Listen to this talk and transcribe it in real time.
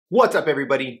What's up,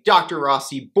 everybody? Dr.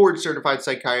 Rossi, board-certified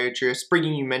psychiatrist,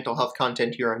 bringing you mental health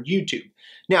content here on YouTube.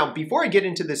 Now, before I get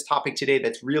into this topic today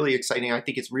that's really exciting, I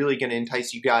think it's really going to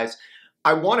entice you guys,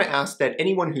 I want to ask that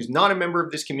anyone who's not a member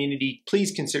of this community,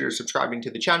 please consider subscribing to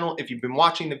the channel. If you've been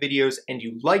watching the videos and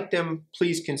you like them,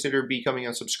 please consider becoming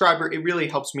a subscriber. It really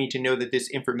helps me to know that this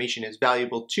information is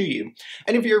valuable to you.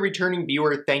 And if you're a returning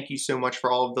viewer, thank you so much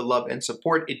for all of the love and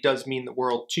support. It does mean the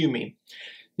world to me.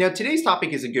 Now, today's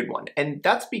topic is a good one, and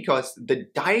that's because the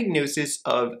diagnosis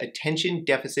of attention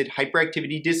deficit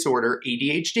hyperactivity disorder,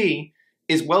 ADHD,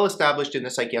 is well established in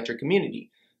the psychiatric community.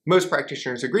 Most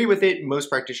practitioners agree with it, most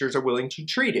practitioners are willing to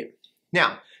treat it.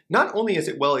 Now, not only is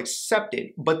it well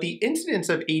accepted, but the incidence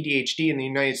of ADHD in the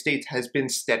United States has been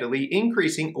steadily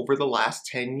increasing over the last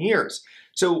 10 years.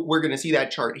 So we're going to see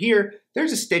that chart here.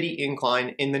 There's a steady incline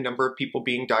in the number of people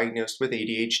being diagnosed with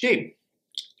ADHD.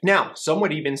 Now, some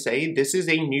would even say this is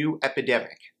a new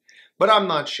epidemic, but I'm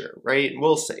not sure, right?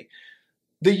 We'll see.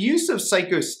 The use of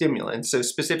psychostimulants, so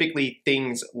specifically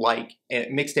things like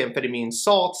mixed amphetamine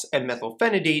salts and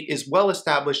methylphenidate, is well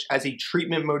established as a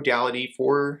treatment modality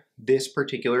for this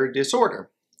particular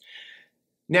disorder.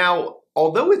 Now,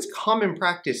 although it's common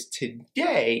practice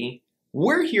today,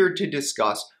 we're here to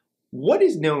discuss what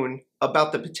is known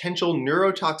about the potential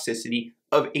neurotoxicity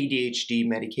of ADHD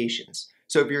medications.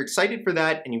 So if you're excited for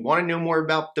that and you want to know more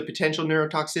about the potential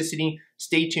neurotoxicity,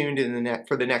 stay tuned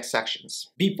for the next sections.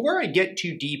 Before I get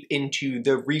too deep into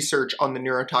the research on the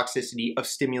neurotoxicity of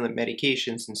stimulant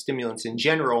medications and stimulants in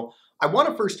general, I want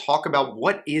to first talk about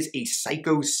what is a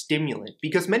psychostimulant,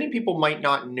 because many people might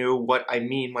not know what I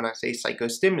mean when I say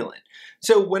psychostimulant.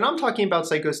 So when I'm talking about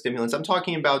psychostimulants, I'm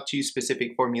talking about two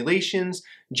specific formulations,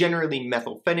 generally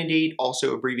methylphenidate,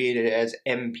 also abbreviated as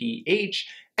MPH,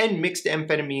 and mixed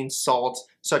amphetamine salts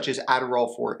such as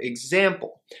Adderall, for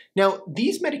example. Now,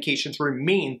 these medications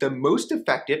remain the most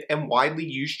effective and widely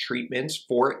used treatments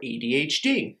for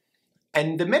ADHD.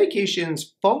 And the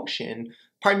medications function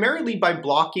primarily by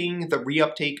blocking the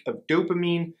reuptake of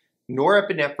dopamine,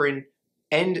 norepinephrine,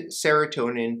 and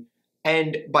serotonin,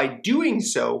 and by doing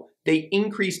so, they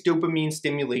increase dopamine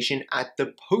stimulation at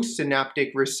the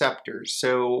postsynaptic receptors.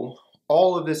 So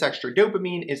all of this extra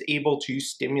dopamine is able to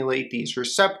stimulate these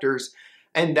receptors,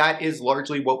 and that is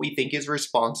largely what we think is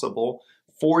responsible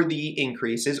for the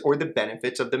increases or the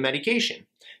benefits of the medication.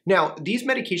 Now, these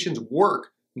medications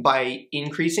work by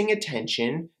increasing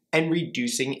attention and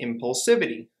reducing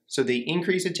impulsivity. So they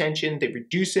increase attention, they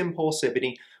reduce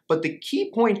impulsivity, but the key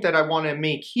point that I want to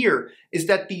make here is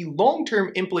that the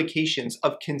long-term implications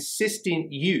of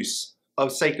consistent use of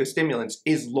psychostimulants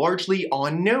is largely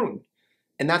unknown.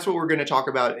 And that's what we're going to talk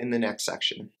about in the next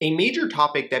section. A major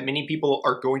topic that many people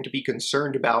are going to be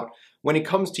concerned about when it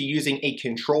comes to using a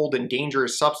controlled and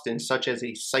dangerous substance such as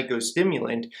a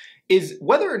psychostimulant is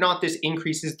whether or not this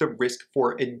increases the risk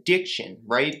for addiction,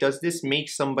 right? Does this make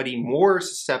somebody more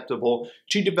susceptible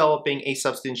to developing a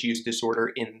substance use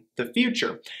disorder in the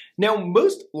future? Now,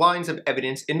 most lines of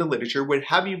evidence in the literature would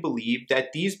have you believe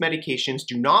that these medications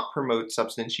do not promote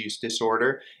substance use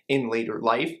disorder in later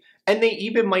life, and they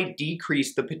even might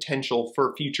decrease the potential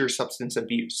for future substance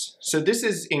abuse. So this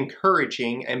is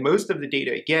encouraging, and most of the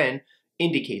data, again,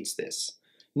 indicates this.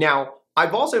 Now,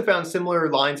 I've also found similar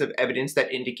lines of evidence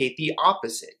that indicate the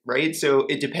opposite, right? So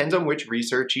it depends on which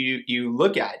research you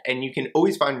look at, and you can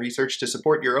always find research to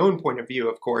support your own point of view,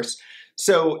 of course.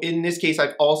 So in this case,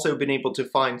 I've also been able to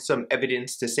find some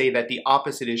evidence to say that the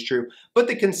opposite is true, but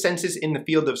the consensus in the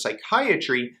field of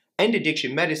psychiatry and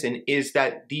addiction medicine is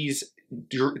that these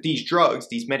drugs,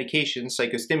 these medications,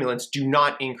 psychostimulants, do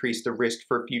not increase the risk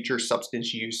for future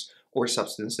substance use or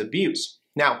substance abuse.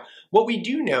 Now, what we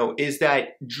do know is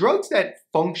that drugs that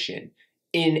function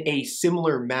in a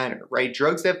similar manner, right?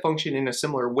 Drugs that function in a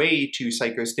similar way to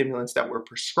psychostimulants that we're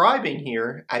prescribing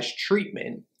here as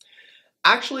treatment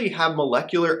actually have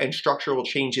molecular and structural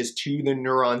changes to the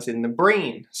neurons in the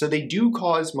brain. So they do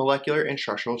cause molecular and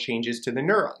structural changes to the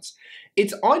neurons.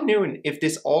 It's unknown if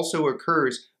this also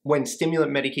occurs when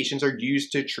stimulant medications are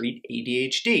used to treat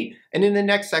ADHD. And in the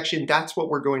next section, that's what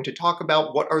we're going to talk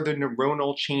about. What are the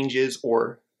neuronal changes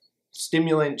or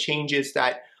stimulant changes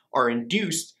that are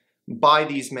induced by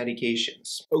these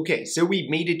medications? Okay, so we've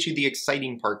made it to the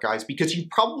exciting part, guys, because you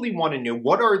probably want to know,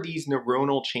 what are these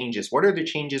neuronal changes? What are the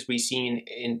changes we see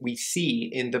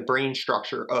in the brain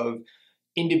structure of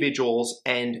individuals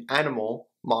and animal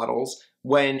models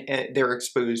when they're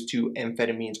exposed to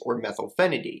amphetamines or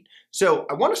methylphenidate? So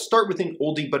I want to start with an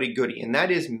oldie but a goodie, and that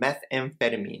is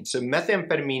methamphetamine. So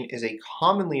methamphetamine is a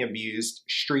commonly abused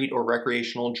street or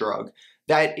recreational drug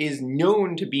that is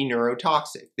known to be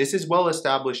neurotoxic. This is well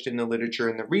established in the literature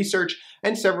and the research,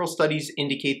 and several studies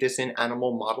indicate this in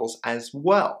animal models as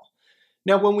well.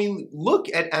 Now, when we look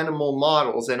at animal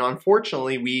models, and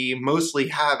unfortunately we mostly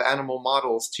have animal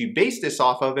models to base this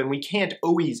off of, and we can't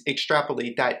always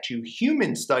extrapolate that to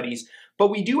human studies,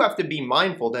 but we do have to be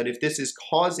mindful that if this is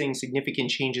causing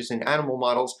significant changes in animal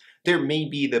models, there may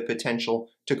be the potential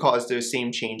to cause those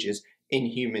same changes in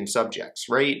human subjects,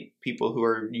 right? People who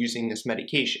are using this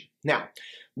medication. Now,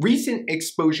 recent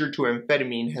exposure to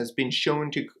amphetamine has been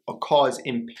shown to cause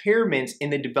impairments in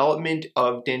the development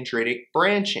of dendritic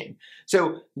branching.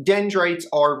 So dendrites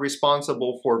are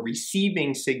responsible for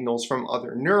receiving signals from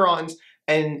other neurons,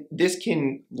 and this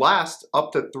can last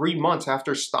up to 3 months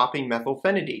after stopping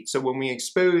methylphenidate. So when we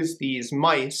expose these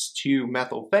mice to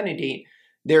methylphenidate,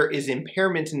 there is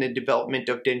impairment in the development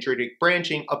of dendritic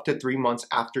branching up to 3 months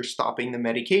after stopping the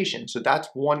medication. So that's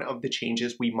one of the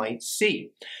changes we might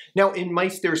see. Now, in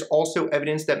mice, there's also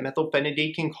evidence that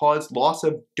methylphenidate can cause loss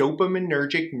of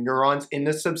dopaminergic neurons in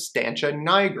the substantia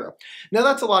nigra. Now,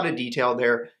 that's a lot of detail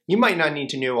there. You might not need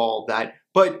to know all of that,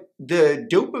 but the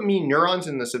dopamine neurons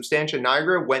in the substantia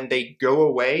nigra, when they go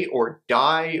away or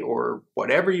die or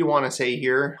whatever you want to say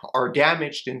here, are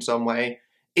damaged in some way,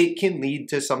 it can lead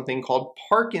to something called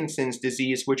Parkinson's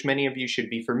disease, which many of you should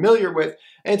be familiar with,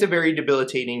 and it's a very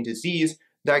debilitating disease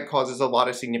that causes a lot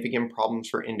of significant problems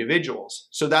for individuals.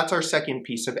 So that's our second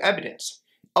piece of evidence.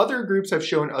 Other groups have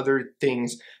shown other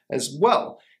things as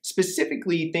well,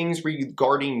 specifically things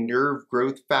regarding nerve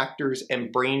growth factors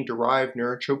and brain-derived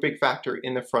neurotrophic factor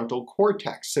in the frontal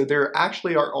cortex. So there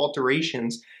actually are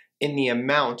alterations in the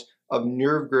amount of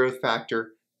nerve growth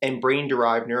factor and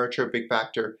brain-derived neurotrophic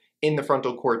factor in the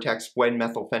frontal cortex when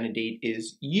methylphenidate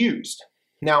is used.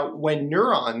 Now, when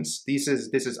neurons, this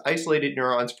is isolated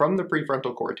neurons from the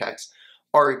prefrontal cortex,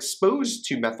 are exposed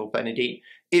to methylphenidate,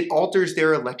 it alters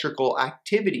their electrical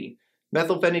activity.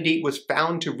 Methylphenidate was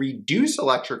found to reduce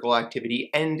electrical activity,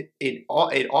 and it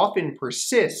often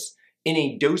persists in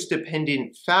a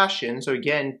dose-dependent fashion. So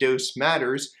again, dose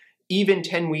matters, even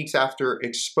 10 weeks after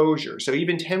exposure. So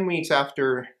even 10 weeks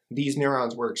after these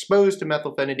neurons were exposed to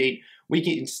methylphenidate, we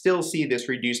can still see this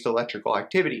reduced electrical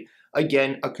activity.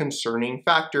 Again, a concerning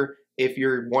factor if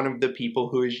you're one of the people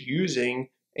who is using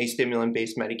a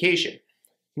stimulant-based medication.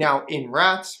 Now, in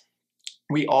rats,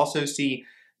 we also see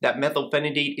that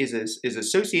methylphenidate is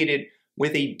associated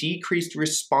with a decreased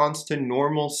response to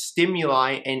normal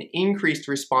stimuli and increased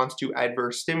response to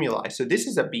adverse stimuli. So this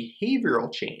is a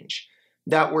behavioral change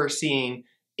that we're seeing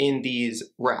in these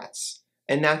rats,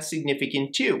 and that's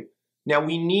significant too. Now,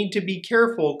 we need to be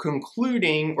careful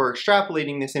concluding or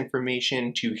extrapolating this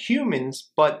information to humans,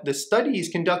 but the studies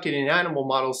conducted in animal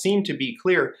models seem to be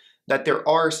clear that there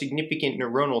are significant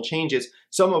neuronal changes,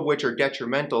 some of which are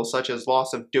detrimental, such as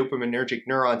loss of dopaminergic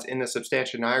neurons in the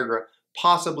substantia nigra,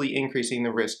 possibly increasing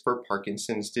the risk for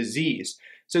Parkinson's disease.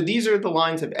 So these are the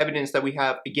lines of evidence that we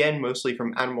have, again, mostly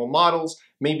from animal models.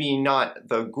 Maybe not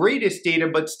the greatest data,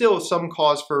 but still some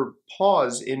cause for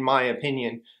pause, in my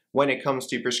opinion, when it comes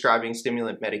to prescribing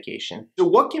stimulant medication. So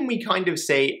what can we kind of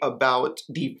say about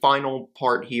the final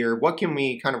part here? What can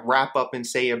we kind of wrap up and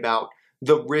say about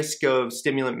the risk of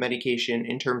stimulant medication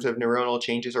in terms of neuronal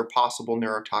changes or possible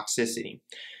neurotoxicity?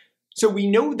 So we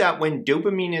know that when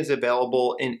dopamine is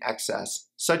available in excess,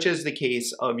 such as the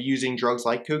case of using drugs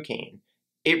like cocaine,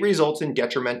 it results in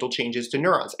detrimental changes to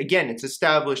neurons. Again, it's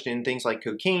established in things like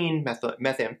cocaine,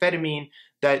 methamphetamine,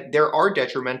 that there are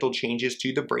detrimental changes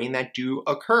to the brain that do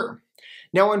occur.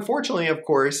 Now, unfortunately, of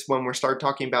course, when we start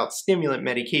talking about stimulant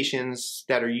medications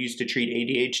that are used to treat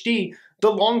ADHD,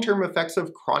 the long-term effects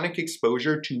of chronic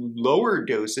exposure to lower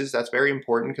doses, that's very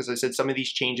important because I said some of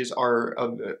these changes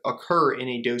occur in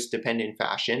a dose-dependent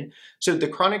fashion. So the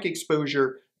chronic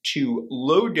exposure to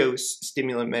low-dose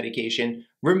stimulant medication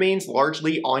remains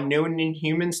largely unknown in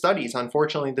human studies.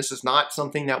 Unfortunately, this is not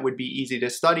something that would be easy to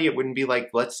study. It wouldn't be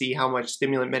like, let's see how much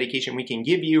stimulant medication we can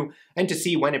give you and to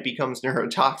see when it becomes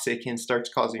neurotoxic and starts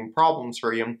causing problems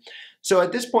for you. So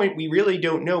at this point, we really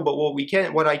don't know, but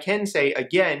what I can say,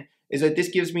 again, is that this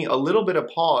gives me a little bit of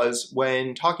pause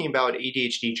when talking about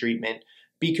ADHD treatment,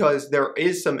 because there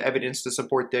is some evidence to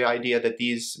support the idea that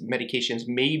these medications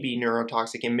may be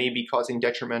neurotoxic and may be causing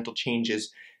detrimental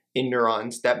changes in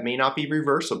neurons that may not be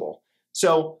reversible.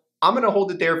 So I'm going to hold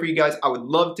it there for you guys. I would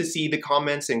love to see the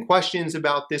comments and questions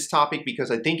about this topic because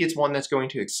I think it's one that's going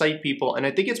to excite people, and I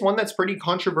think it's one that's pretty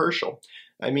controversial.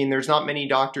 I mean, there's not many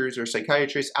doctors or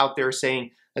psychiatrists out there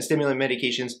saying that stimulant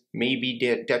medications may be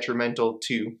detrimental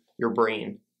to your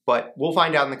brain. But we'll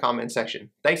find out in the comment section.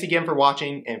 Thanks again for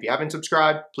watching, and if you haven't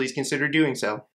subscribed, please consider doing so.